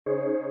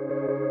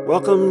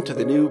Welcome to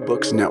the New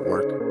Books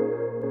Network.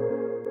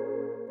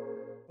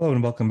 Hello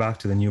and welcome back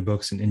to the New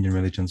Books in Indian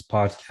Religions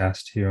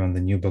podcast here on the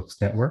New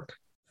Books Network.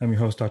 I'm your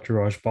host, Dr.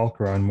 Raj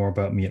Balkaran. More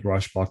about me at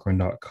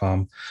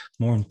rajbalkaran.com.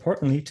 More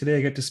importantly, today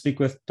I get to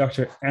speak with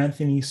Dr.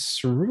 Anthony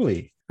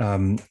Cerulli,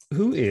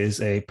 who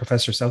is a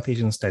professor of South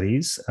Asian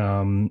Studies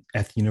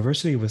at the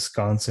University of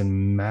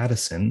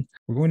Wisconsin-Madison.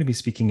 We're going to be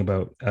speaking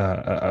about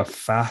a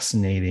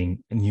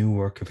fascinating new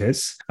work of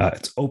his.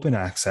 It's open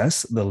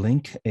access. The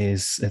link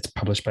it's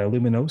published by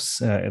Luminos.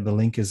 The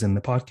link is in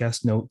the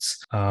podcast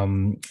notes.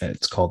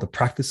 It's called The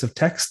Practice of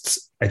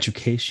Texts,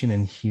 Education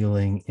and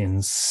Healing in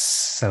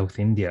South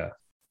India.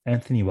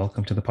 Anthony,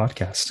 welcome to the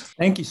podcast.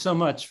 Thank you so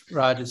much,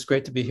 Raj. It's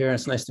great to be here.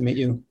 It's nice to meet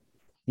you.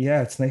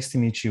 Yeah, it's nice to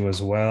meet you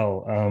as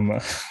well.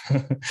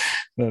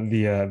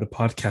 The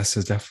podcast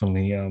has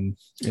definitely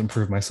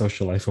improved my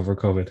social life over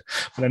COVID.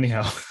 But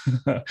anyhow,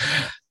 I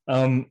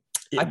feel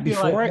I've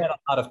met a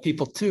lot of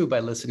people too by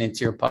listening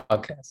to your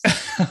podcast.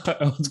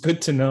 It's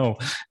good to know.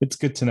 It's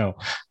good to know.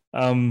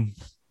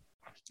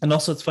 And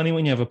also, it's funny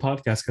when you have a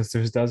podcast because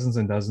there's dozens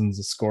and dozens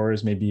of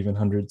scores, maybe even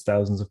hundreds,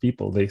 thousands of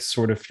people. They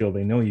sort of feel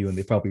they know you, and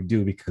they probably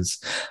do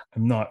because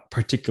I'm not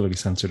particularly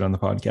censored on the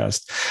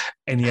podcast.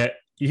 And yet,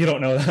 you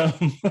don't know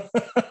them.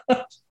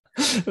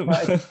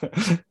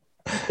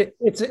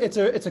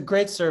 It's a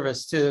great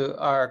service to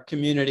our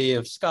community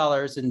of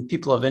scholars and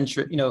people of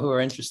interest, who are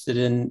interested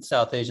in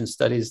South Asian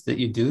studies that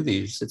you do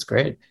these. It's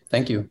great.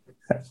 Thank you.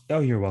 Oh,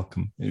 you're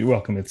welcome. You're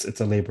welcome. It's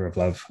a labor of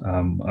love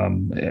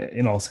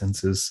in all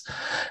senses.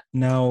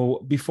 Now,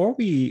 before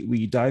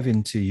we dive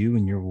into you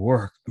and your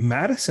work,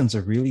 Madison's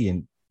a really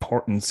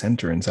important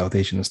center in South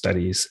Asian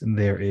studies.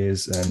 There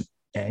is an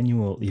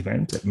annual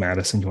event at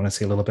Madison. You want to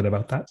say a little bit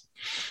about that?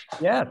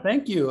 Yeah,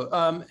 thank you.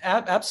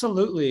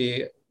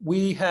 Absolutely.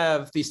 We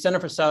have the Center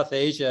for South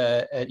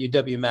Asia at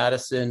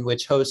UW-Madison,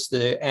 which hosts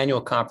the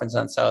annual conference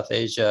on South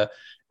Asia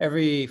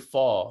every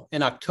fall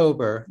in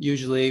October.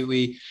 Usually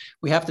we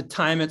have to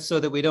time it so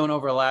that we don't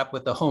overlap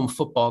with the home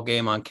football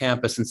game on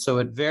campus. And so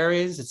it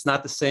varies. It's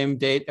not the same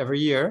date every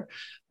year.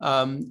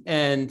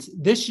 And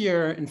this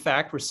year, in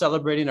fact, we're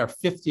celebrating our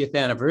 50th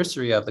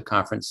anniversary of the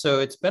conference. So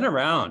it's been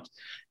around.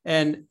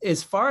 And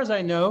as far as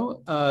I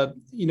know,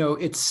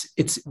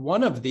 it's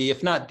one of the,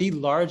 if not the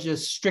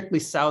largest, strictly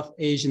South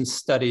Asian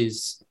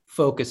studies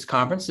focused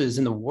conferences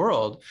in the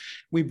world.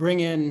 We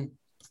bring in,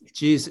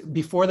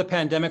 before the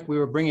pandemic, we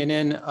were bringing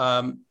in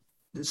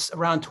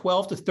around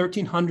 12 to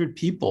 1,300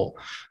 people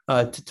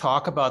to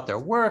talk about their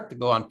work, to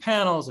go on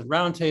panels and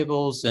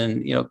roundtables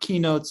and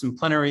keynotes and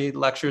plenary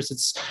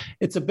lectures.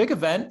 It's a big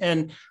event,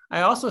 and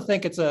I also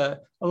think it's a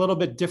little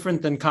bit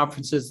different than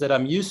conferences that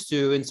I'm used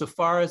to,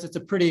 insofar as it's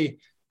a pretty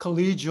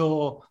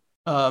collegial,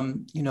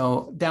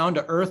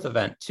 down-to-earth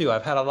event too.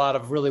 I've had a lot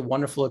of really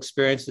wonderful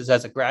experiences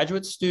as a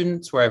graduate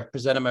student where I've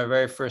presented my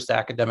very first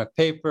academic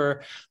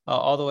paper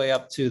all the way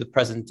up to the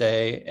present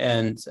day.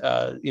 And,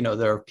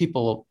 there are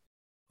people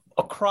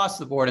across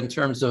the board in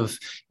terms of,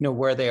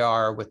 where they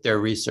are with their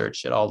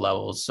research at all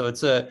levels. So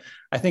it's I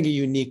think, a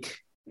unique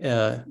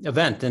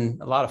event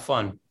and a lot of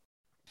fun.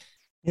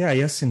 Yeah,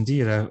 yes,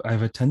 indeed.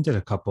 I've attended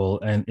a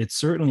couple, and it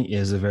certainly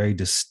is a very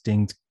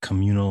distinct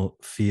communal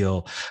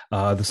feel.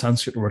 The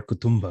Sanskrit word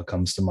kutumba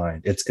comes to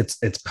mind.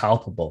 It's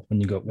palpable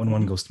when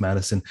one goes to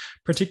Madison,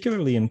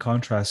 particularly in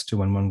contrast to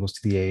when one goes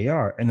to the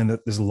AAR. And then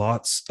there's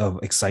lots of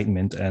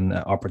excitement and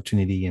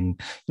opportunity, and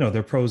there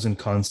are pros and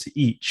cons to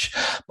each.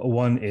 But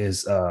one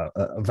is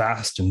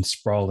vast and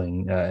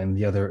sprawling, and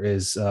the other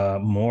is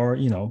more.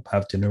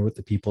 Have dinner with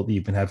the people that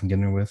you've been having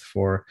dinner with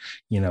for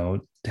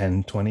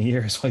 10, 20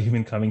 years while you've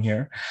been coming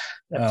here,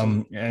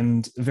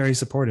 and very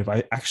supportive.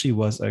 I actually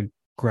was a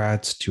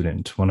grad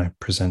student when I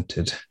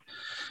presented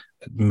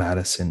at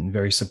Madison,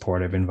 very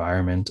supportive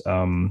environment.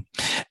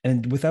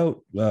 And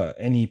without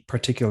any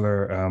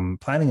particular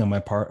planning on my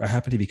part, I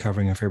happen to be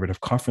covering a fair bit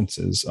of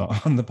conferences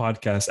on the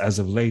podcast. As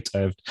of late,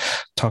 I've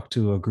talked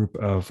to a group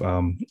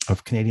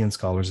of Canadian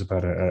scholars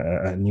about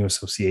a new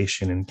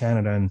association in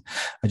Canada, and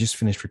I just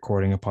finished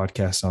recording a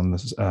podcast on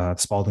the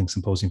Spalding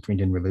Symposium for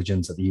Indian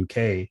Religions at the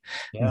UK.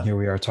 Yeah. And here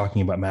we are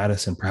talking about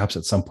Madison. Perhaps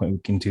at some point we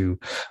can do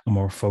a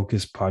more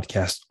focused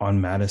podcast on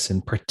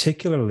Madison,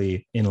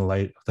 particularly in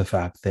light of the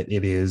fact that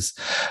it is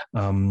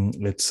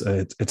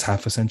it's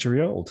half a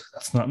century old.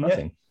 That's not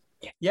nothing.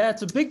 Yeah,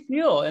 it's a big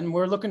deal. And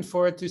we're looking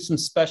forward to some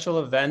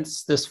special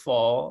events this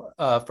fall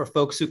for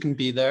folks who can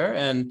be there.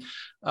 And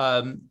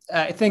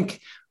I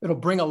think it'll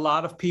bring a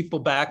lot of people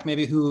back,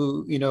 maybe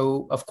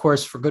who, of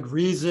course, for good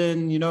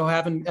reason,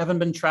 haven't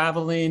been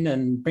traveling,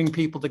 and bring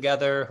people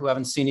together who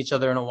haven't seen each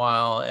other in a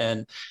while.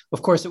 And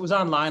of course, it was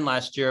online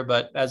last year,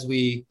 but as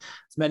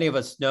many of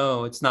us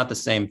know, it's not the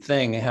same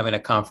thing having a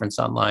conference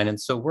online.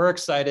 And so we're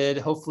excited.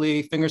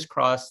 Hopefully, fingers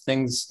crossed,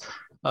 things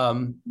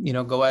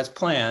go as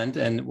planned,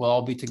 and we'll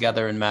all be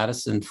together in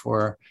Madison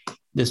for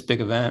this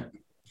big event.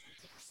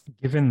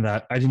 Given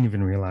that, I didn't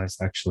even realize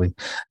actually,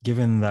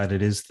 given that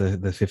it is the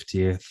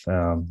 50th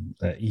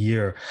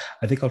year,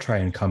 I think I'll try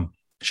and come.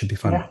 It should be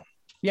fun.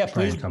 Yeah,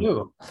 try please and come.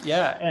 do.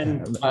 Yeah,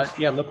 and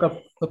look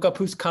up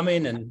who's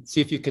coming and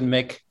see if you can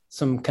make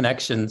some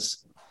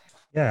connections.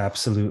 Yeah,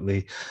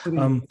 absolutely.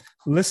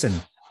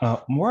 Listen,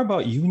 more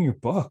about you and your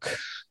book,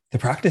 The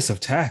Practice of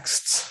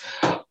Texts.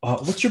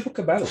 What's your book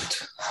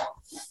about?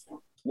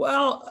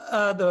 Well,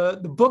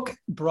 the book,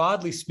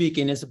 broadly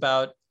speaking, is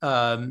about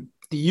the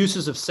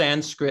uses of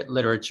Sanskrit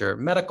literature,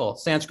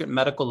 Sanskrit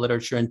medical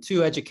literature, in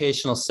two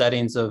educational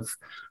settings of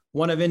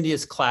one of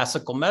India's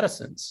classical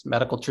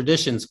medical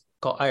traditions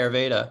called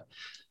Ayurveda.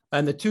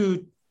 And the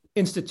two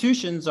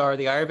institutions are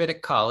the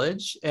Ayurvedic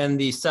College and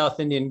the South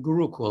Indian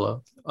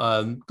Gurukula.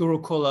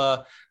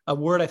 Gurukula, a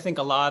word I think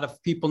a lot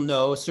of people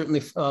know,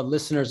 certainly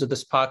listeners of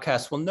this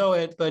podcast will know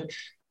it, but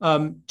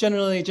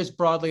generally, just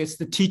broadly, it's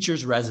the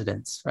teacher's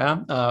residence,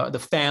 right? The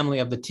family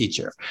of the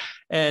teacher.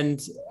 And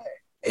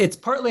it's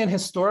partly an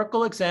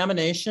historical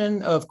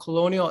examination of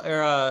colonial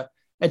era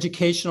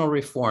educational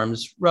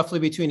reforms, roughly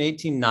between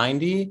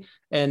 1890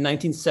 and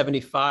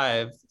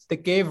 1975,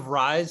 that gave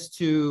rise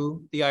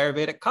to the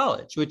Ayurvedic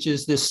College, which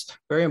is this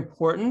very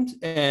important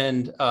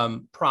and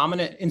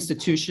prominent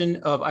institution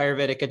of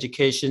Ayurvedic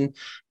education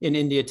in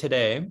India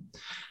today.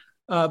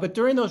 But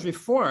during those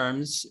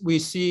reforms, we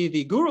see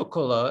the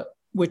Gurukula,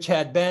 which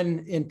had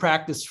been in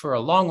practice for a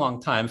long, long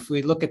time. If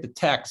we look at the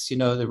text,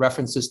 the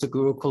references to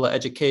Gurukula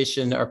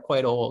education are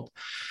quite old.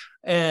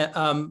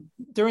 And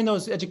during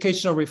those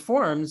educational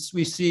reforms,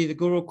 we see the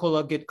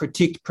Gurukula get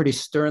critiqued pretty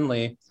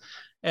sternly.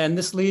 And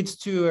this leads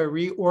to a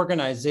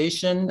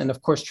reorganization and,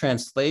 of course,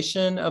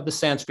 translation of the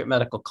Sanskrit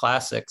medical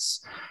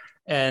classics.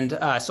 And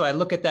so I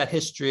look at that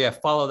history, I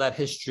follow that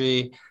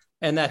history,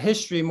 and that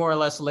history more or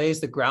less lays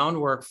the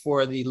groundwork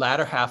for the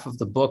latter half of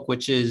the book,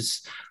 which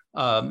is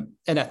an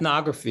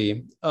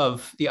ethnography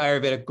of the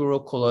Ayurvedic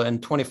Gurukula in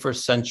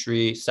 21st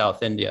century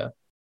South India.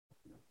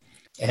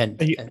 I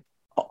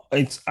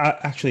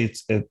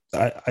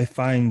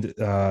find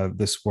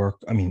this work,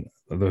 I mean,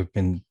 there have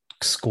been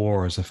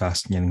scores of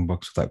fascinating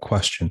books without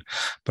question,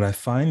 but I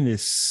find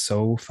this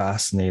so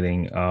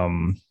fascinating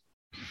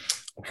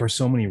for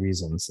so many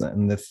reasons.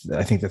 And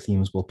I think the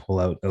themes will pull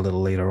out a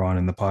little later on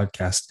in the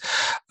podcast.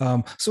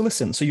 So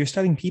listen, so you're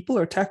studying people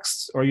or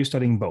texts, or are you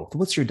studying both?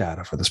 What's your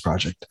data for this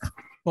project?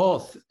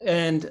 Both.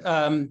 And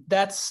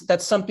that's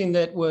something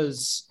that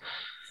was,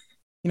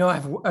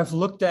 I've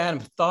looked at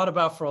and thought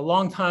about for a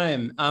long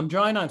time. I'm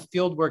drawing on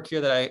field work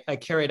here that I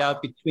carried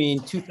out between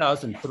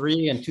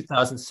 2003 and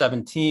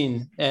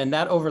 2017, and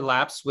that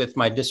overlaps with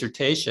my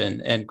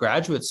dissertation and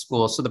graduate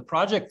school. So the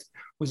project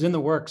was in the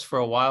works for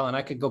a while, and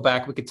I could go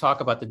back. We could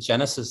talk about the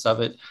genesis of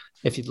it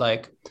if you'd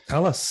like.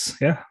 Tell us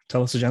the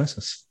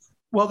genesis.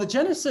 Well, the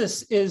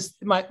genesis is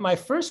my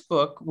first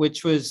book,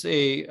 which was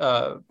a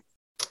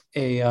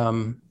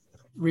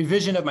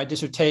revision of my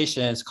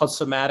dissertation. It's called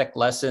Somatic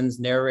Lessons,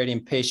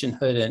 Narrating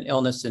Patienthood and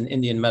Illness in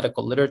Indian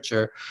Medical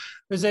Literature.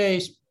 It was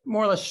a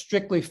more or less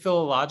strictly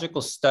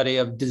philological study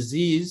of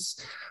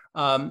disease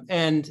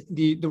and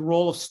the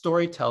role of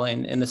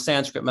storytelling in the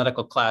Sanskrit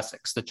medical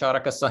classics, the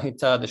Charaka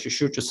Samhita, the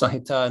Sushruta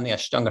Samhita, and the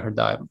Ashtanga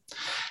Hridayam.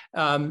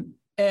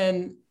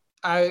 And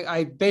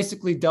I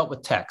basically dealt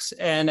with text.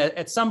 And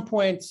at some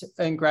point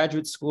in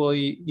graduate school,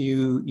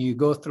 you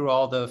go through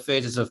all the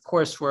phases of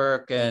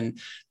coursework and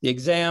the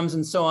exams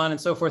and so on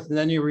and so forth. And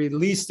then you're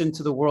released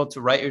into the world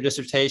to write your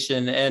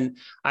dissertation. And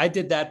I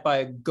did that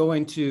by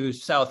going to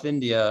South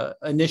India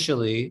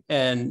initially,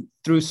 and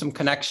through some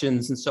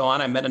connections and so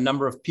on, I met a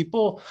number of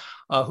people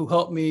who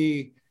helped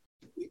me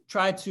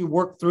try to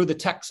work through the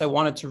texts I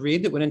wanted to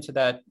read that went into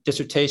that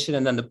dissertation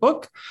and then the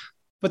book.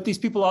 But these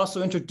people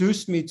also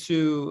introduced me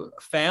to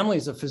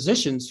families of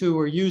physicians who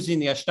were using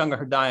the Ashtanga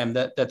Hridayam,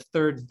 that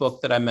third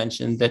book that I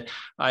mentioned, that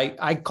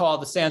I call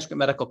the Sanskrit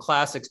medical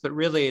classics, but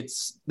really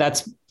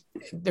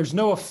there's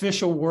no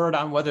official word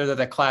on whether they're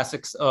the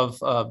classics of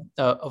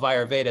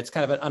Ayurveda. It's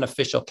kind of an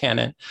unofficial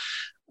canon.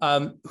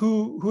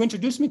 Who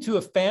introduced me to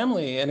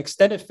an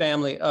extended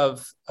family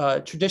of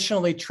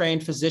traditionally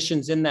trained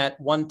physicians in that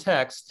one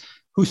text,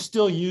 who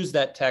still use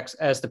that text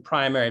as the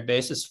primary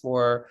basis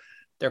for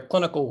their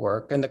clinical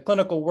work, and the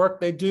clinical work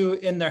they do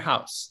in their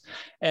house.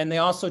 And they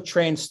also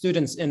train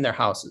students in their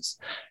houses.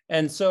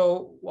 And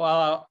so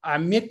while I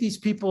met these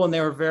people, and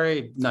they were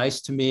very nice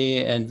to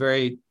me and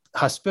very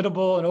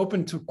hospitable and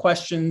open to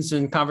questions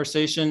and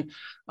conversation,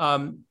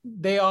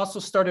 they also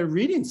started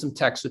reading some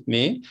texts with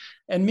me.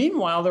 And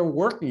meanwhile,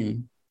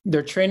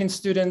 they're training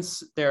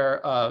students,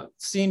 they're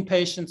seeing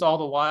patients all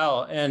the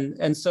while.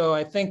 And so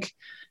I think,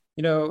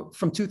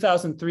 from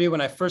 2003,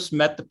 when I first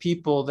met the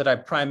people that I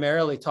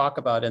primarily talk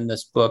about in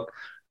this book,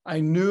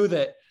 I knew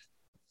that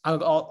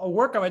I'll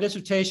work on my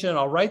dissertation and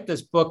I'll write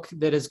this book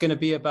that is going to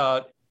be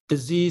about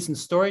disease and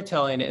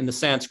storytelling in the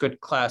Sanskrit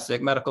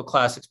medical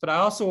classics. But I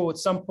also at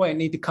some point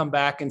need to come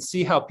back and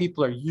see how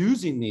people are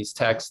using these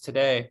texts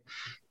today,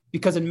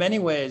 because in many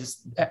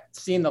ways,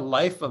 seeing the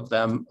life of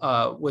them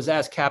was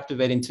as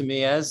captivating to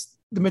me as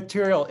the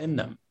material in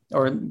them.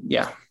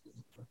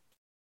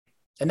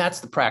 And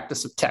that's the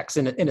practice of text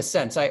in a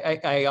sense.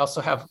 I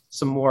also have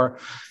some more,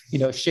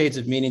 shades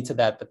of meaning to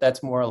that, but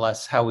that's more or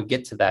less how we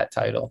get to that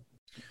title.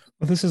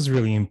 Well, this is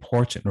really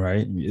important,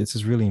 right? This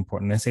is really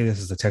important. I say this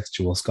as a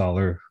textual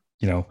scholar.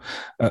 You know,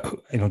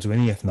 I don't do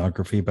any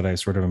ethnography, but I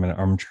sort of am an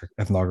armchair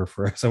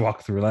ethnographer as I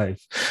walk through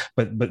life.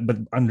 But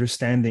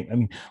understanding. I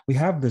mean, we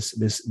have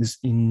this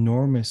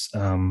enormous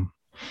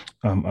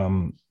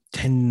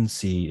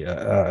tendency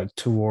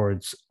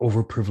towards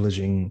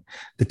overprivileging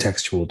the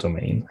textual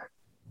domain,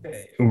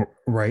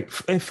 right,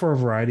 for a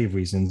variety of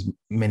reasons,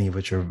 many of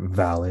which are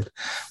valid,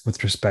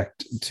 with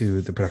respect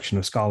to the production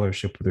of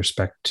scholarship, with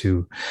respect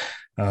to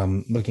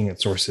looking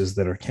at sources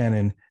that are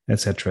canon,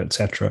 et cetera, et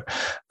cetera.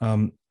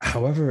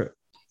 However,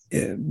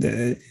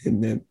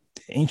 the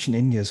ancient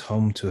India is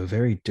home to a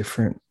very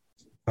different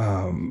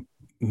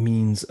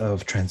means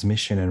of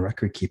transmission and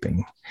record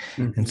keeping.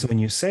 Mm-hmm. And so when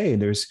you say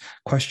there's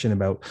question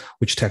about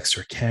which texts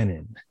are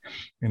canon,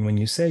 and when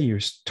you say you're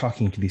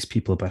talking to these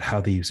people about how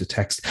they use a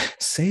text,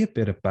 say a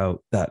bit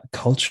about that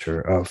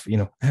culture of,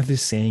 I have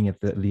this saying at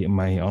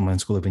my online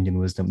school of Indian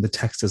wisdom, the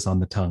text is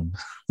on the tongue.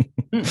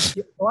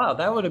 Wow,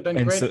 that would have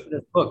been great for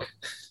this book.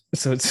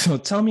 So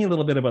tell me a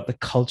little bit about the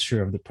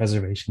culture of the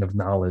preservation of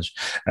knowledge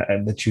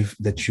that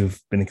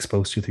you've been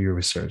exposed to through your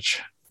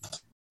research.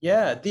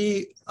 Yeah,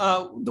 the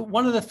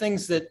one of the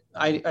things that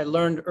I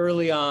learned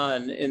early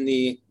on in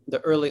the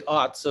early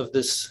aughts of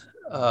this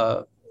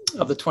of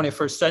the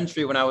 21st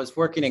century, when I was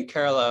working in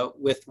Kerala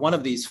with one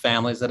of these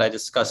families that I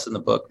discuss in the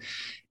book,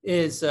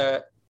 is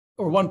or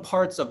one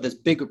parts of this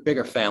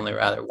bigger family,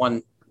 rather,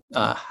 one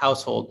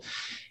household,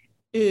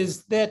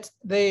 is that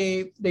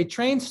they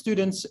train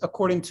students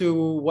according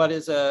to what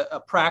is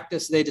a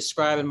practice they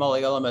describe in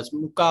Malayalam as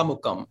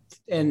mukamukam.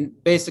 And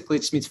basically it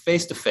just means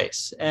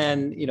face-to-face.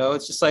 And,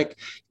 it's just like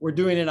we're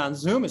doing it on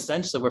Zoom,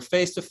 essentially. We're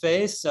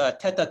face-to-face,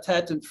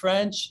 tete-a-tete in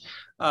French.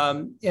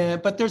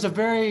 But there's a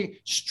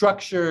very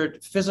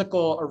structured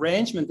physical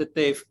arrangement that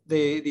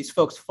these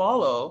folks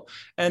follow.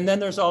 And then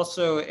there's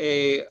also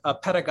a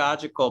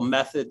pedagogical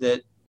method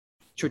that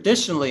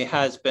traditionally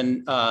has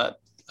been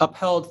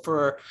upheld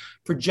for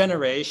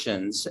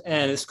generations.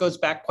 And this goes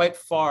back quite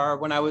far.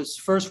 When I was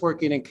first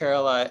working in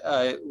Kerala,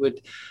 I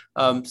would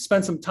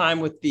spend some time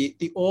with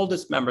the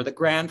oldest member, the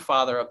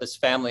grandfather of this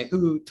family,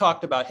 who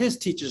talked about his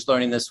teachers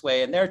learning this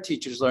way and their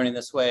teachers learning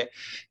this way.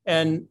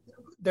 And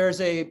there's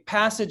a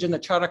passage in the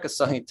Charaka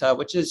Samhita,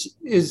 which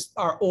is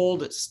our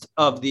oldest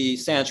of the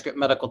Sanskrit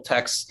medical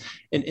texts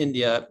in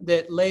India,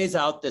 that lays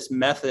out this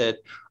method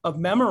of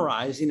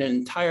memorizing an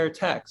entire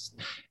text.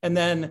 And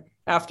then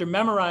after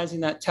memorizing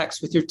that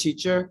text with your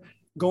teacher,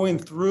 going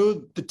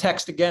through the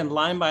text again,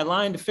 line by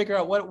line, to figure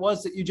out what it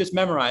was that you just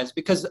memorized,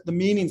 because the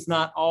meaning's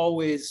not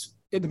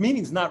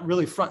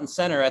really front and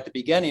center at the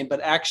beginning, but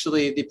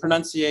actually the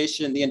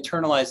pronunciation, the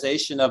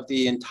internalization of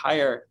the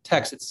entire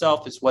text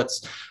itself is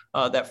what's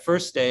that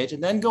first stage.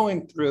 And then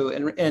going through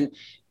and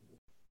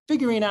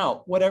figuring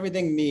out what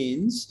everything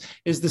means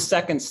is the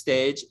second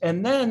stage.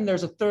 And then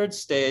there's a third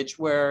stage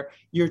where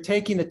you're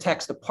taking the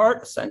text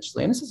apart,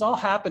 essentially. And this is all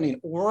happening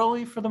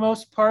orally for the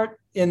most part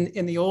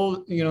in the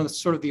old,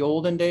 sort of the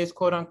olden days,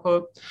 quote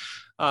unquote.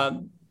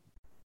 And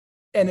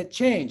it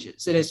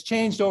changes. It has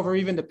changed over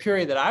even the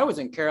period that I was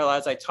in Kerala,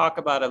 as I talk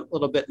about a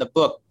little bit in the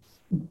book.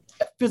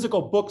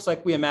 Physical books,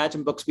 like we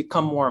imagine books,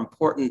 become more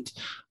important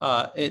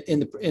in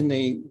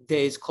the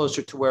days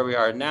closer to where we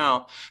are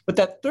now. But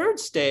that third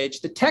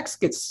stage, the text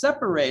gets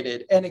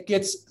separated and it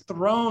gets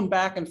thrown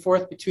back and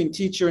forth between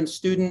teacher and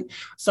student,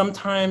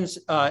 sometimes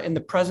in the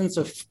presence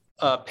of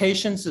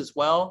patients as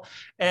well.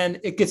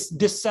 And it gets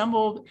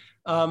disassembled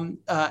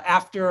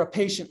after a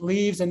patient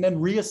leaves and then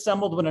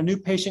reassembled when a new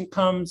patient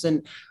comes.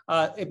 And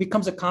it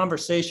becomes a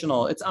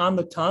conversational, it's on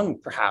the tongue,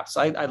 perhaps.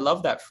 I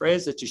love that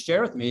phrase that you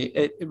share with me.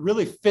 It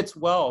really fits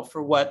well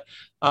for what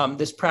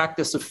this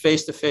practice of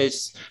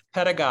face-to-face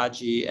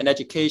pedagogy and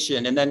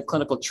education and then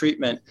clinical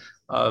treatment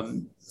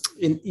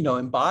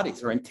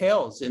embodies or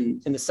entails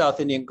in the South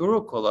Indian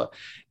Gurukula.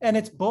 And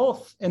it's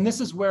both. And this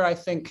is where I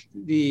think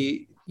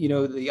the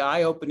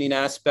eye-opening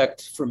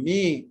aspect for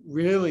me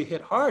really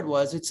hit hard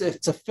was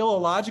it's a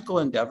philological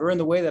endeavor in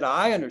the way that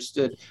I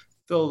understood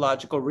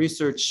philological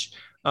research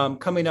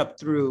coming up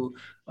through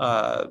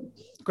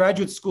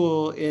graduate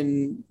school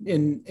in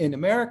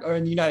America or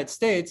in the United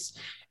States.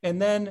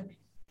 And then,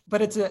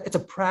 but it's a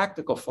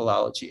practical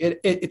philology.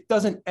 It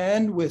doesn't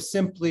end with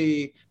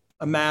simply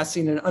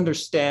amassing an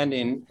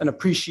understanding, an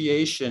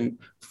appreciation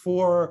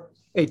for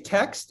a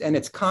text and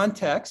its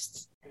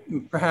context,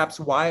 perhaps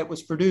why it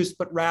was produced,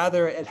 but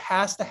rather it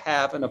has to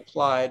have an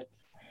applied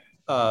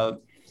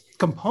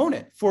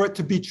component for it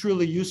to be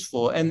truly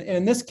useful. And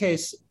in this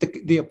case,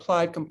 the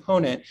applied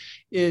component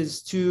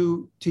is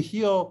to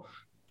heal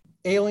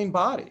ailing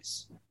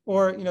bodies.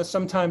 Or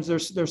sometimes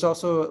there's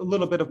also a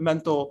little bit of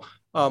mental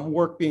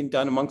work being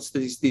done amongst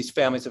these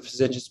families of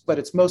physicians, but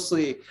it's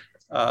mostly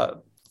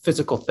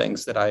physical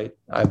things that I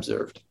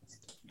observed.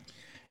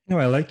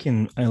 I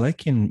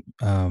liken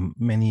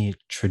many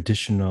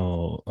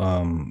traditional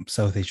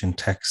South Asian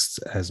texts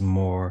as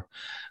more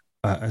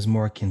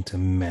akin to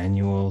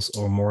manuals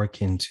or more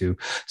akin to,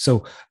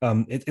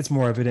 it's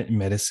more evident in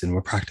medicine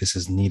where practice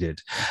is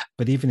needed.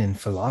 But even in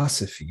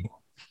philosophy,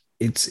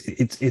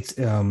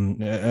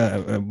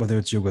 whether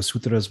it's Yoga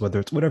Sutras, whether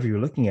it's whatever you're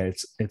looking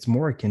at, it's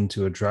more akin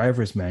to a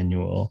driver's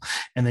manual,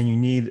 and then you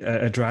need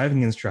a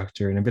driving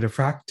instructor and a bit of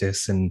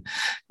practice, and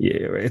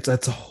it's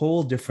a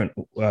whole different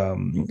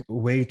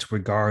way to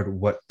regard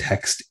what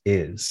text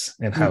is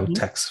and how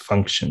text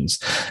functions.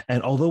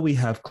 And although we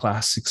have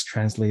classics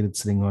translated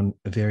sitting on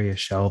various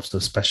shelves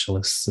of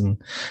specialists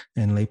and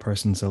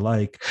laypersons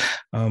alike,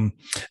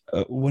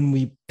 when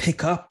we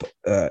pick up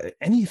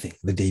anything,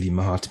 the Devi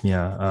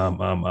Mahatmya,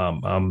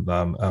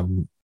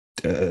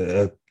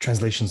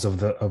 translations of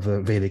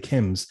the Vedic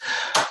hymns,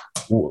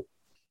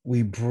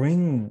 we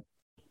bring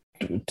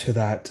to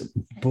that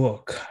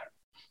book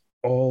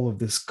all of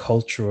this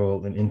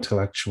cultural and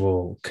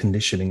intellectual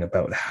conditioning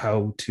about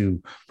how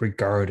to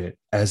regard it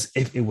as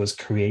if it was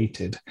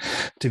created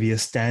to be a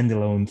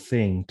standalone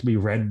thing, to be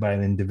read by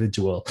an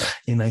individual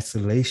in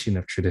isolation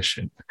of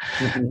tradition.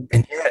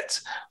 And yet,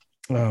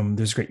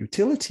 there's great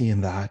utility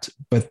in that,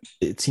 but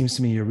it seems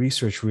to me your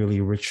research really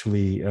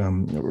richly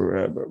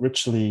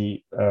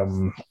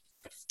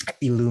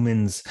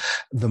illumines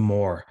the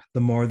more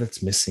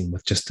that's missing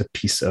with just a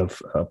piece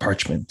of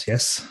parchment.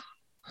 Yes.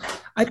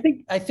 I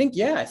think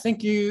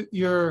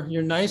you're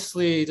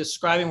nicely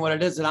describing what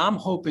it is that I'm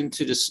hoping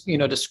to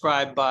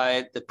describe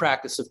by the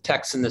practice of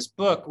text in this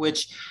book,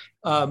 which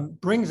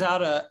brings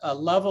out a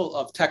level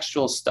of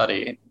textual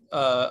study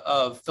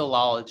of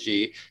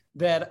philology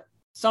that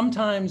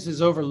sometimes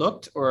is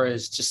overlooked or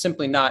is just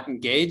simply not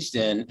engaged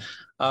in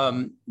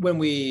when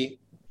we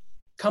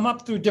come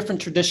up through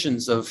different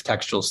traditions of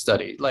textual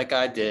study, like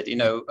I did. In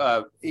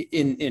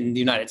the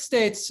United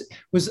States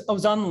was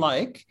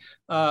unlike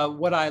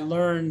what I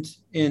learned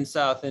in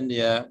South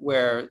India,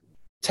 where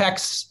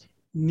texts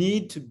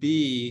need to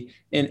be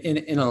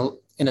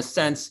in a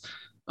sense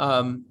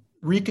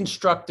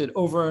reconstructed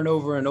over and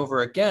over and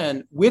over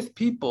again with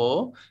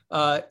people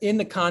in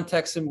the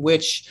context in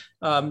which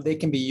they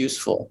can be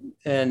useful.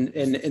 And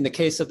in the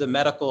case of the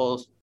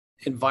medical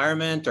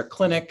environment or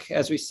clinic,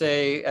 as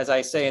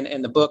I say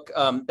in the book,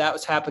 that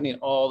was happening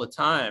all the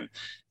time.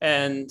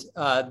 And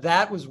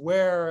that was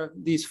where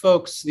these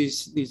folks,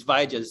 these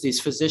Vaidya's,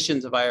 these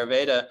physicians of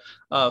Ayurveda,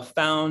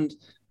 found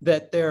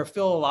that their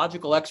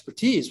philological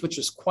expertise, which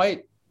was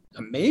quite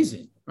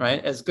amazing,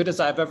 right? As good as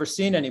I've ever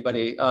seen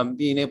anybody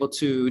being able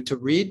to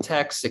read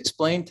texts,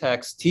 explain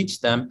texts,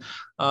 teach them,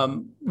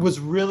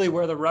 was really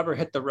where the rubber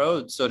hit the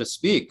road, so to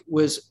speak,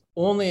 was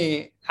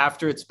only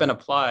after it's been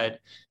applied.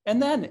 And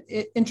then,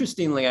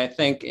 interestingly, I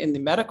think in the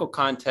medical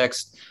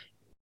context,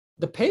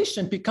 the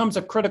patient becomes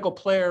a critical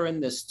player in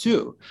this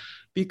too,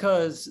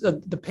 because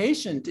the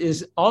patient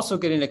is also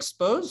getting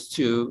exposed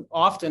to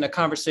often a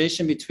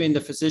conversation between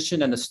the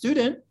physician and the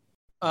student.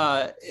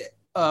 But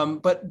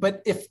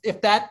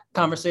if that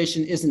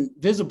conversation isn't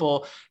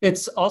visible,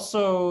 it's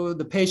also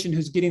the patient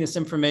who's getting this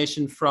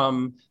information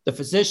from the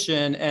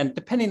physician. And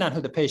depending on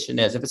who the patient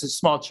is, if it's a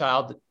small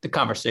child, the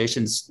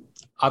conversation's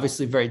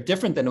obviously very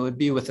different than it would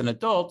be with an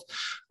adult.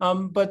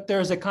 But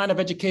there's a kind of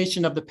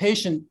education of the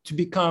patient to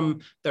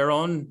become their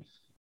own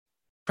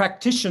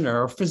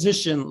practitioner or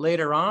physician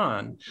later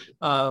on,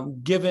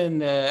 given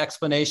the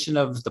explanation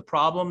of the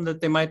problem that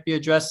they might be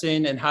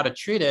addressing and how to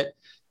treat it,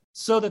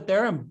 so that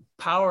they're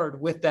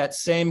empowered with that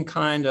same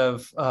kind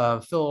of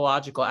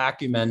philological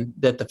acumen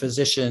that the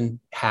physician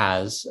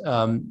has.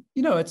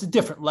 It's a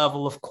different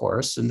level, of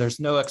course, and there's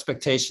no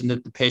expectation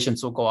that the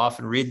patients will go off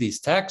and read these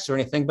texts or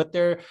anything, but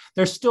they're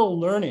still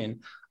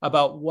learning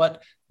about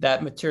what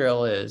that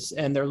material is,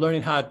 and they're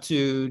learning how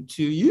to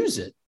use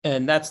it.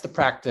 And that's the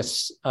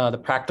practice, the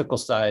practical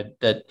side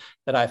that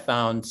I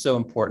found so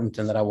important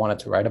and that I wanted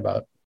to write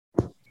about.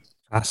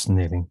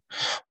 Fascinating.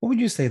 What would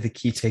you say the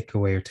key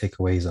takeaway or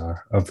takeaways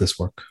are of this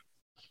work?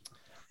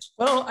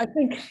 Well, I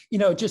think,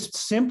 just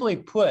simply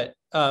put,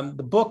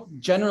 the book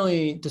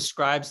generally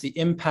describes the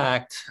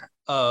impact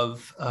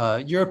of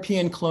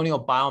European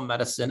colonial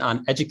biomedicine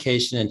on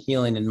education and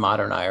healing in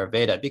modern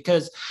Ayurveda.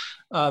 Because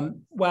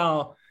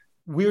while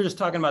we were just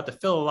talking about the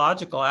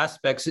philological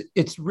aspects,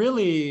 it's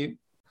really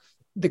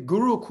the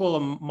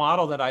Gurukula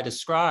model that I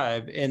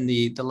describe in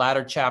the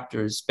latter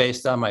chapters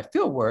based on my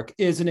fieldwork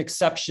is an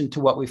exception to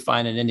what we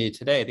find in India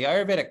today. The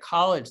Ayurvedic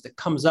college that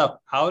comes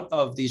up out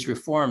of these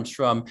reforms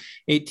from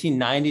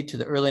 1890 to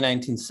the early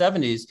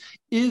 1970s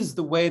is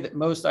the way that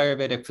most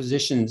Ayurvedic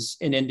physicians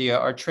in India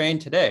are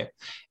trained today.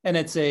 And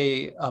it's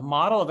a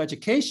model of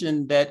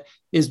education that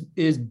is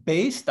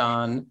based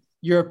on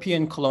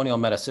European colonial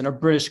medicine or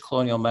British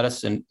colonial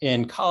medicine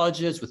in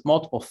colleges with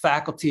multiple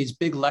faculties,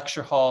 big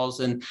lecture halls,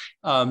 and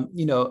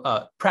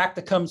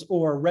practicums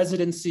or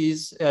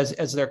residencies,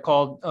 as they're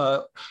called,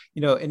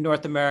 in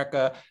North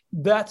America.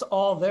 That's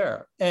all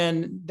there.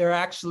 And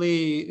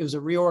it was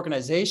a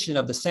reorganization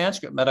of the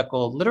Sanskrit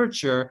medical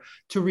literature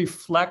to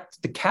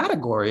reflect the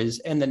categories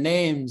and the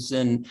names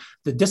and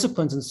the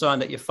disciplines and so on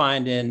that you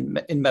find in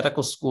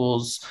medical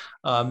schools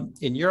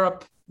in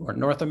Europe or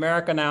North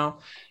America now.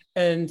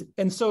 And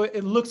so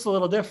it looks a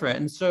little different.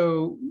 And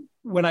so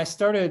when I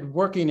started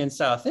working in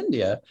South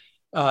India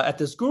at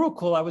this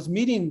Gurukul, I was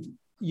meeting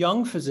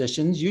young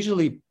physicians,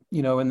 usually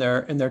in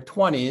their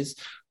 20s,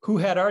 who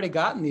had already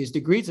gotten these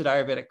degrees at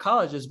Ayurvedic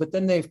colleges, but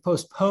then they've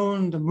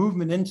postponed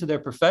movement into their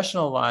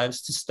professional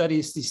lives to study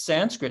these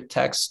Sanskrit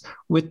texts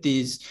with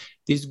these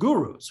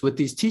gurus, with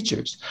these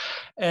teachers.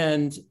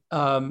 And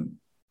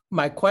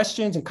my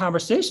questions and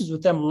conversations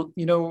with them,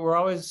 were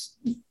always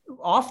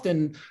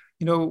often,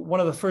 one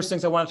of the first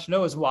things I wanted to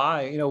know is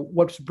why,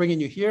 what's bringing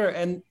you here?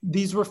 And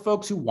these were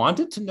folks who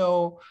wanted to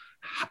know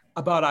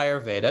about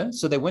Ayurveda.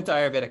 So they went to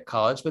Ayurvedic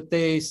college, but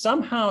they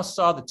somehow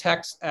saw the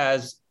text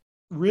as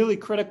really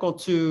critical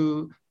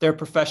to their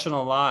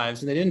professional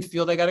lives. And they didn't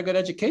feel they got a good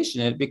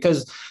education in it,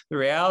 because the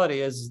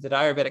reality is that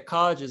Ayurvedic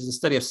colleges, the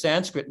study of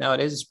Sanskrit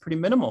nowadays is pretty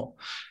minimal.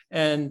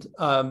 And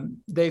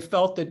they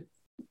felt that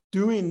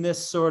doing this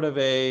sort of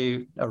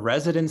a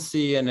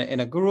residency in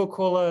a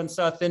Gurukula in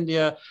South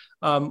India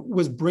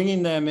was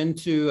bringing them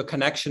into a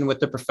connection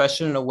with the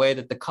profession in a way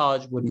that the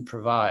college wouldn't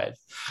provide.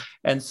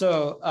 And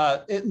so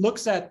it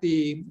looks at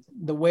the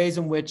ways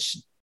in which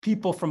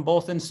people from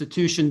both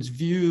institutions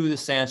view the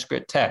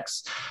Sanskrit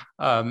texts.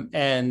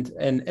 And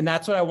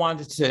that's what I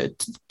wanted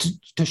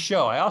to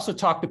show. I also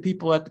talked to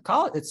people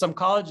at some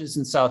colleges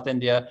in South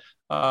India,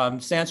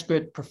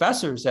 Sanskrit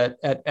professors at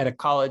a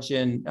college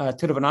in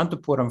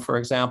Tiruvananthapuram, for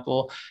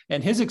example,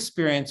 and his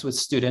experience with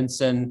students.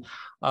 And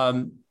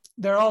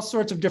there are all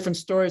sorts of different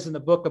stories in the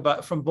book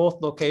from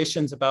both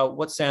locations about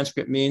what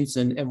Sanskrit means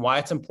and why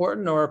it's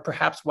important, or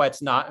perhaps why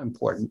it's not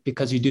important,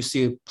 because you do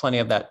see plenty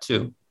of that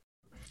too.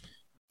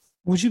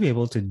 Would you be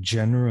able to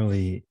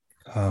generally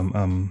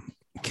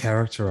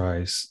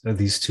characterize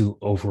these two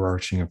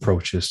overarching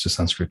approaches to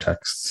Sanskrit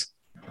texts?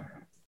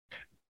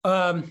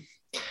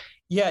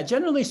 Yeah,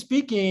 generally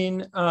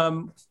speaking,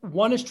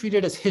 one is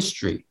treated as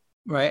history,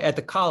 right? At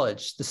the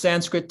college, the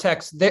Sanskrit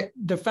text,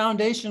 the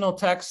foundational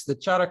texts, the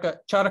Charaka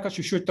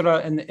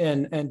Sushruta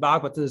and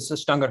Bhagavata's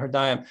Ashtanga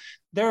Hridayam,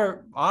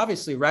 they're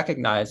obviously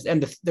recognized.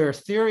 And there are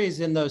theories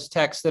in those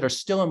texts that are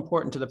still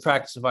important to the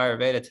practice of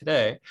Ayurveda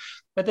today,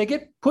 but they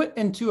get put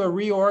into a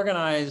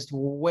reorganized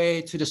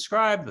way to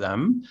describe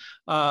them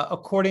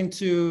according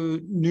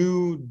to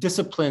new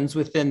disciplines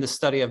within the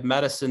study of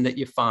medicine that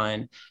you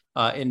find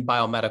in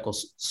biomedical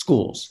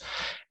schools.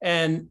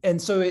 And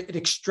so it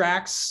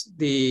extracts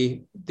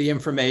the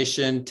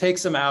information,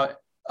 takes them out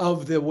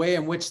of the way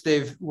in which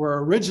they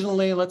were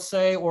originally, let's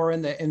say, or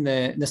in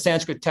the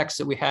Sanskrit texts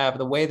that we have,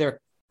 the way they're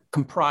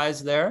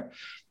comprised there,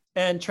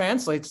 and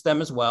translates them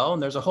as well.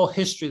 And there's a whole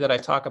history that I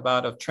talk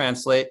about of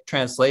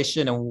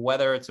translation and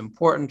whether it's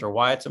important or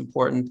why it's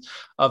important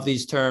of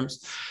these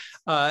terms.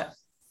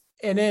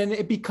 And then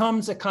it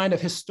becomes a kind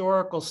of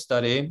historical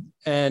study,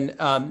 and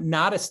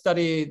not a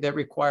study that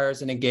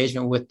requires an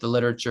engagement with the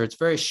literature. It's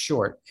very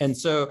short. And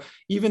so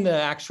even the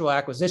actual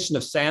acquisition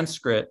of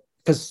Sanskrit,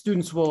 because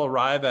students will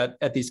arrive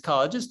at these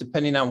colleges,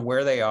 depending on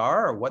where they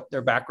are or what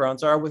their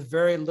backgrounds are, with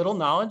very little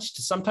knowledge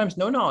to sometimes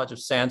no knowledge of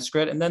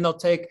Sanskrit, and then they'll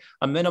take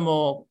a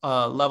minimal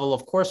level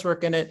of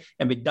coursework in it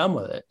and be done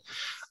with it.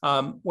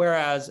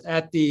 Whereas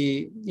in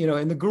the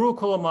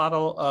Gurukula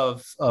model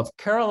of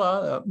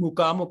Kerala,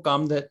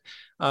 Mukam, that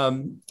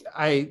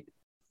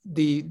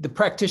the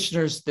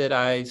practitioners that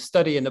I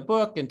study in the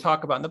book and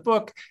talk about in the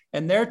book,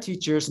 and their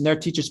teachers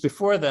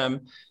before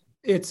them,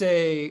 it's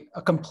a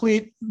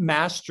complete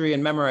mastery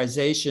and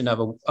memorization of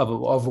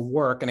a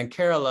work. And in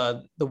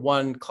Kerala, the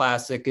one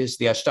classic is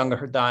the Ashtanga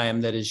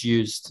Hridayam that is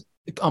used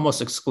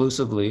almost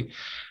exclusively.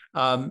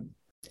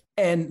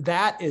 And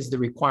that is the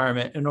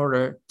requirement in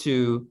order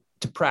to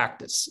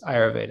practice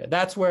Ayurveda.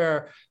 That's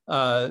where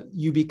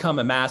you become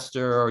a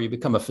master, or you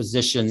become a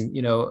physician,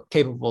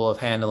 capable of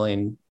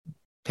handling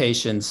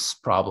patients'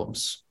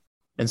 problems.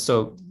 And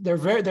so they're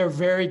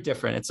very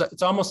different.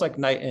 It's almost like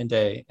night and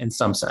day in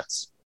some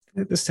sense.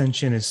 This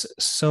tension is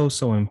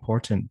so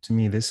important to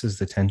me. This is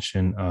the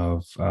tension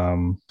of,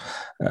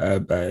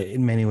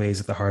 in many ways,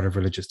 at the heart of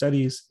religious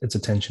studies. It's a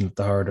tension at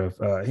the heart of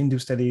Hindu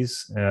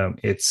studies.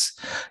 This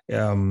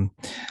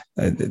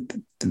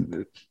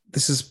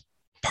is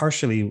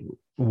partially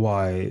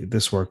why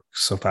this work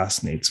so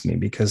fascinates me,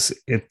 because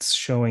it's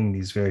showing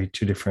these very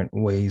two different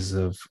ways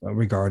of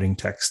regarding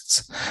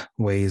texts,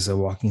 ways of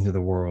walking through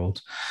the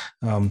world.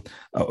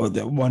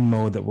 The one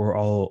mode that we're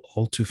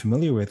all too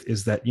familiar with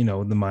is that,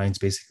 the mind's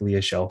basically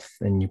a shelf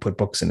and you put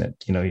books in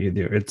it.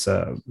 It's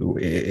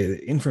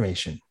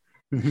information.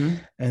 Mm-hmm.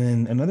 And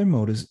then another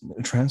mode is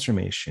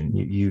transformation.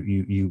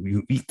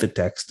 You eat the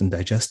text and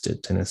digest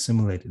it and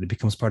assimilate it. It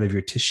becomes part of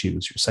your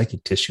tissues, your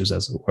psychic tissues,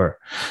 as it were.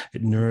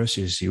 It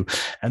nourishes you.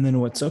 And then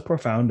what's so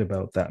profound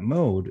about that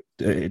mode,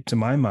 to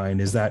my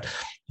mind, is that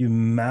you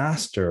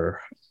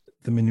master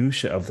the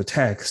minutiae of the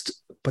text,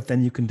 but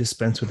then you can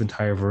dispense with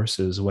entire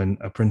verses when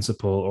a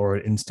principle or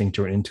an instinct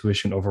or an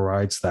intuition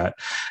overrides that.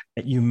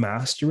 You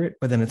master it,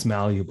 but then it's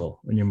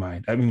malleable in your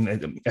mind. I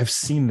mean, I've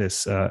seen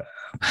this. I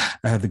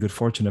had the good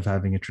fortune of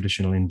having a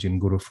traditional Indian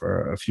guru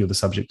for a few of the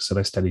subjects that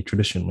I studied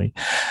traditionally.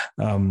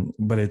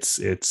 But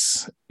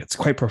it's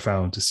quite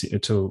profound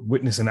to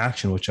witness in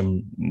action, which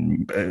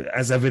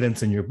as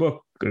evidence in your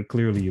book,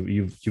 clearly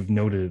you've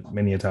noted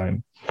many a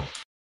time.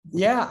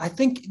 Yeah, I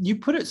think you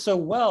put it so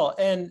well.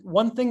 And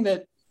one thing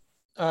that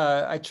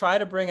I try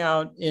to bring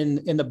out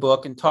in the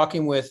book, and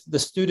talking with the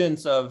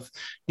students of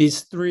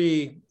these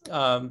three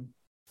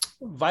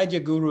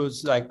Vaidya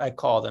gurus, I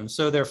call them.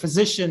 So they're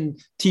physician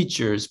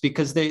teachers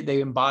because they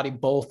embody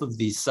both of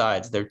these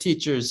sides. They're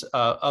teachers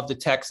of the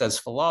text as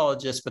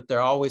philologists, but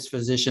they're always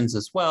physicians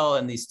as well.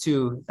 And these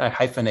two, I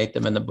hyphenate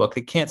them in the book.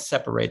 They can't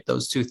separate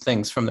those two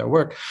things from their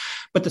work.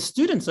 But the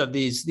students of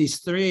these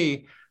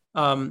three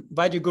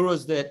Vaidya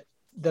gurus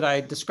that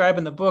I describe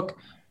in the book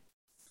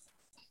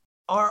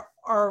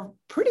are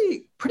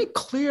pretty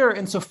clear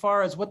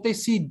insofar as what they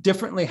see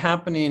differently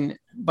happening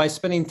by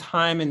spending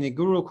time in the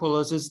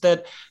Gurukulas is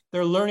that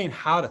they're learning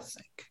how to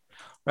think,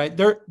 right?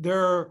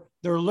 They're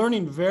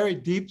learning very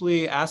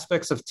deeply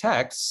aspects of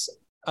texts,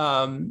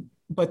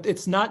 but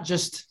it's not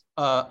just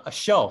a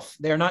shelf.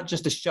 They're not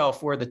just a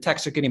shelf where the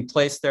texts are getting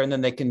placed there and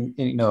then they can,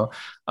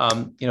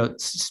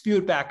 spew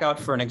it back out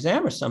for an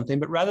exam or something,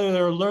 but rather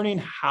they're learning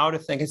how to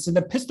think. It's an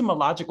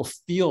epistemological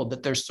field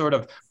that they're sort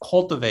of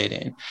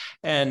cultivating.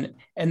 And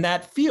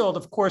that field,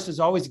 of course, is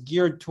always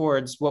geared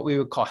towards what we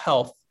would call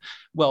health,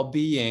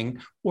 well-being,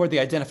 or the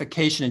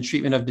identification and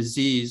treatment of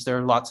disease. There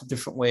are lots of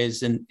different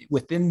ways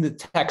within the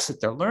text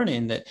that they're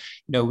learning that,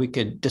 we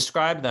could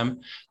describe them.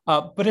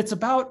 But it's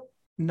about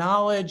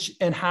knowledge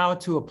and how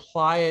to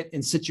apply it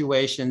in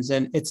situations.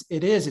 And it's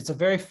a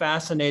very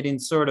fascinating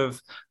sort of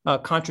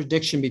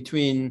contradiction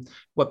between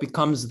what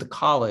becomes the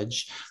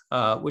college,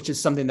 which is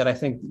something that I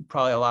think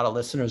probably a lot of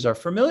listeners are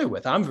familiar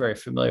with. I'm very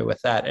familiar with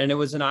that. And it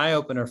was an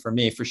eye-opener for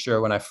me, for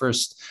sure, when I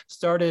first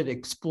started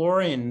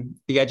exploring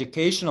the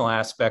educational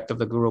aspect of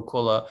the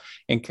Gurukula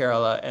in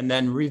Kerala, and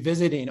then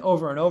revisiting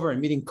over and over and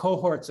meeting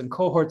cohorts and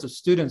cohorts of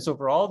students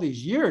over all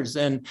these years.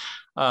 And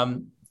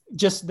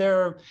just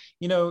their,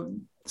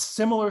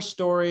 similar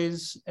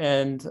stories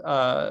and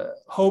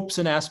hopes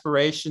and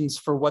aspirations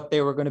for what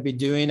they were going to be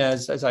doing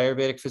as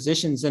Ayurvedic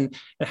physicians, and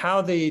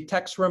how the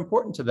texts were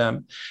important to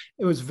them.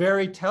 It was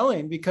very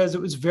telling because it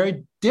was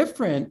very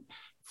different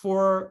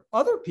for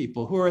other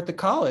people who are at the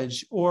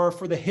college, or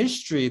for the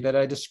history that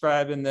I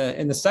describe in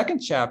the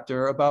second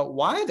chapter about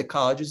why the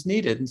college is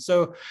needed. And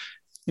so,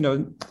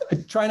 I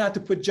try not to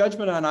put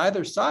judgment on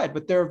either side,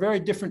 but there are very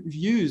different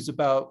views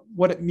about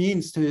what it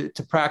means to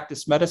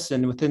practice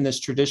medicine within this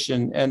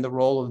tradition and the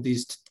role of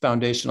these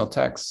foundational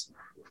texts.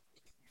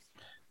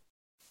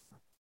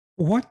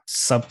 What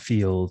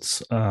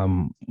subfields?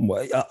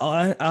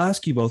 I'll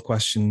ask you both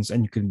questions,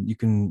 and you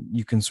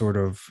can sort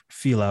of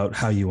feel out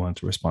how you want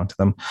to respond to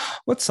them.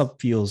 What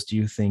subfields do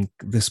you think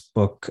this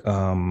book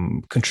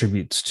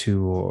contributes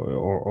to,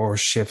 or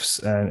shifts?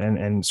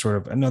 And sort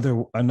of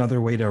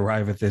another way to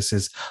arrive at this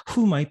is,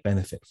 who might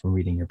benefit from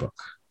reading your book?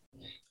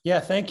 Yeah,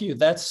 thank you.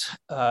 That's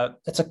a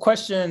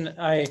question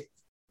I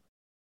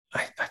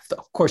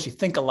of course you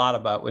think a lot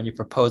about when you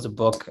propose a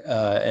book,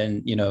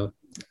 and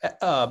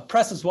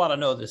presses want to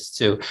know this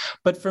too.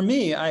 But for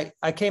me,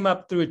 I came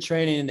up through a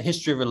training in the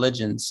history of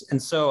religions.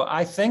 And so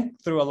I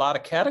think through a lot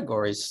of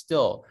categories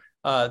still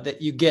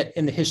that you get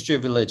in the history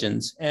of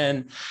religions.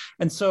 And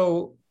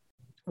so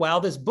while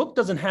this book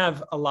doesn't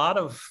have a lot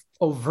of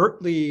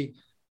overtly,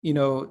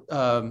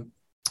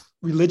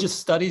 religious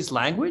studies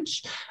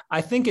language,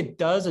 I think it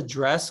does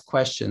address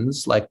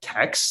questions like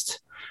text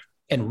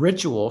and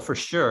ritual, for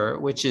sure,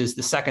 which is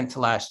the second to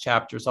last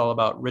chapter, is all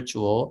about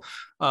ritual,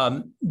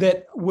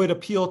 that would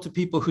appeal to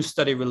people who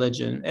study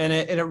religion. And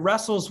it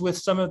wrestles with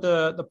some of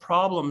the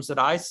problems that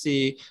I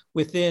see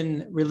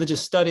within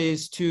religious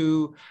studies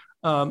to,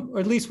 or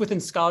at least within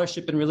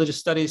scholarship and religious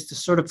studies, to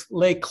sort of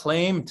lay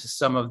claim to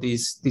some of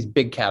these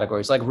big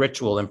categories, like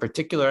ritual in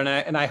particular.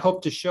 And I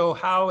hope to show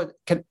how it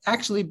can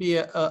actually be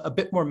a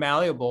bit more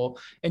malleable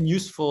and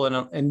useful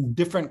in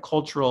different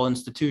cultural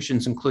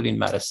institutions, including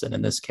medicine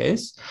in this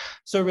case.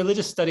 So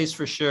religious studies,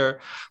 for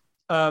sure.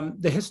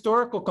 The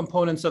historical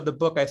components of the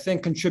book, I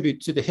think, contribute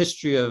to the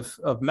history of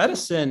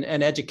medicine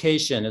and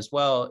education as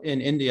well in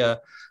India.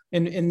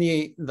 In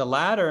the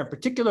latter, in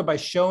particular, by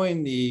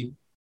showing the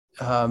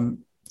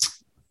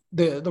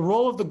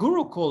role of the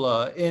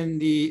Gurukula in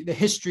the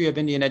history of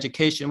Indian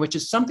education, which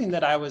is something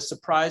that I was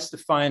surprised to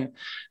find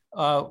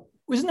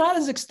was not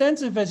as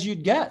extensive as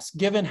you'd guess,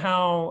 given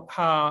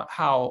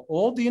how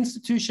old the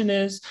institution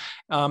is,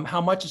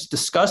 how much is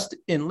discussed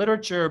in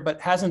literature,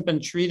 but hasn't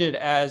been treated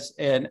as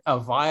a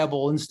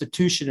viable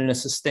institution in a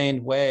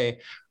sustained way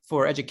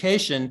for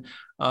education.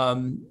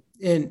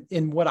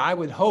 In what I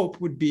would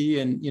hope would be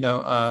in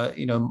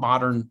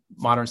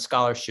modern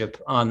scholarship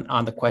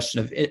on the question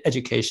of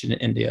education in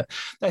India.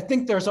 I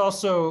think there's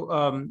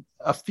also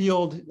a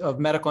field of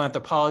medical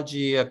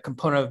anthropology, a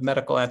component of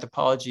medical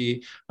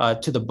anthropology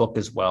to the book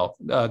as well,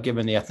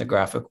 given the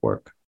ethnographic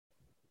work.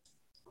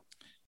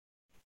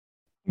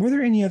 Were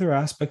there any other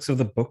aspects of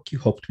the book you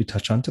hoped we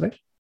touch on today?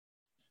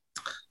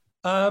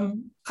 I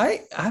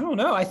don't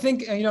know. I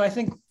think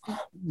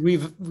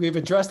we've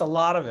addressed a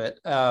lot of it.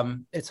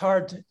 It's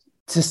hard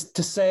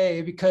to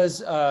say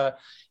because for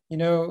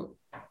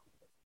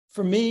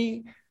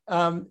me,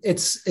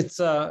 it's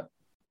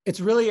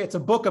it's a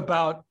book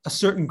about a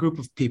certain group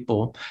of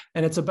people,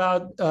 and it's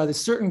about the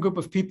certain group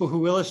of people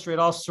who illustrate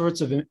all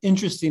sorts of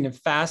interesting and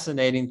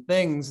fascinating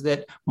things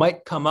that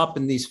might come up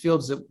in these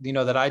fields that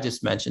that I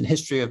just mentioned: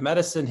 history of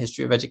medicine,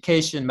 history of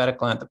education,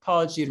 medical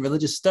anthropology, and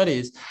religious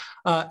studies.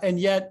 And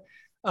yet,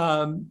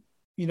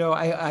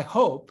 I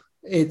hope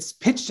it's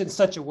pitched in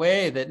such a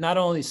way that not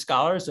only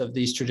scholars of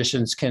these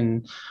traditions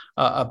can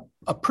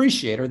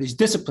appreciate, or these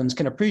disciplines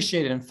can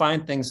appreciate it and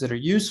find things that are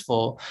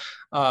useful,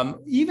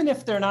 even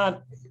if they're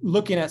not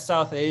looking at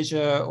South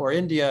Asia or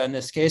India in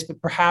this case,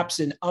 but perhaps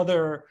in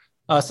other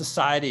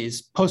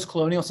societies,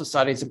 post-colonial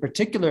societies in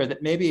particular,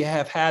 that maybe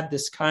have had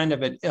this kind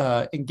of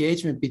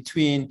engagement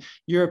between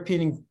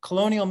European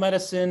colonial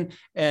medicine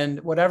and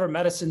whatever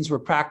medicines were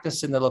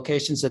practiced in the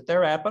locations that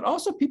they're at, but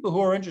also people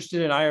who are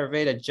interested in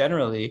Ayurveda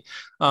generally,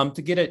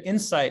 to get an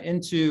insight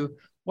into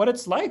what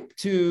it's like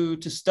to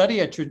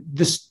study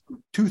this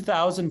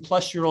 2,000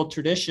 plus year old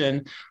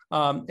tradition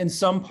in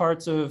some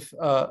parts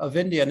of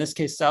India, in this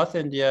case, South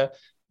India,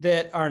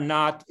 that are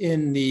not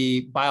in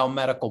the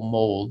biomedical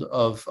mold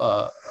of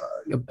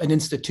an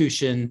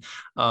institution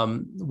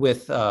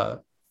with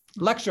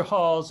lecture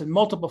halls and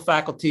multiple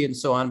faculty and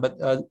so on, but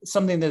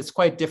something that's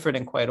quite different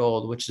and quite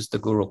old, which is the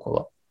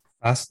Gurukula.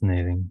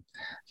 Fascinating.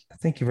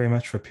 Thank you very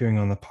much for appearing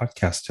on the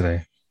podcast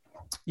today.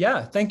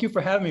 Yeah, thank you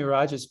for having me,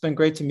 Raj. It's been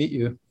great to meet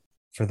you.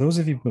 For those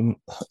of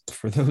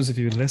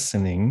you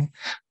listening,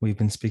 we've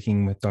been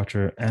speaking with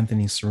Dr.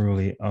 Anthony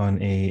Cerulli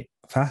on a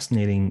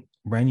fascinating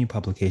brand new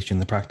publication,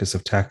 The Practice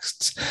of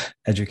Texts,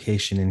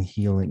 Education and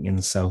Healing in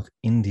South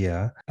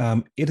India.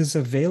 It is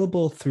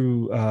available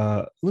through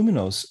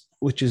Luminos,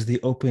 which is the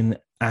open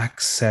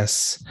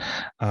access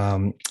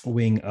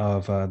wing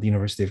of the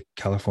University of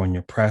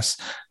California Press.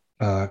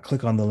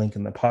 Click on the link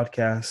in the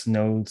podcast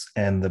notes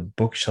and the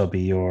book shall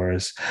be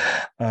yours.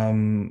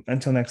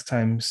 Until next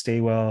time,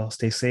 stay well,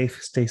 stay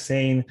safe, stay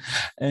sane,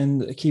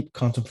 and keep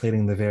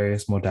contemplating the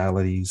various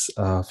modalities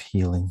of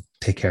healing.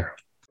 Take care.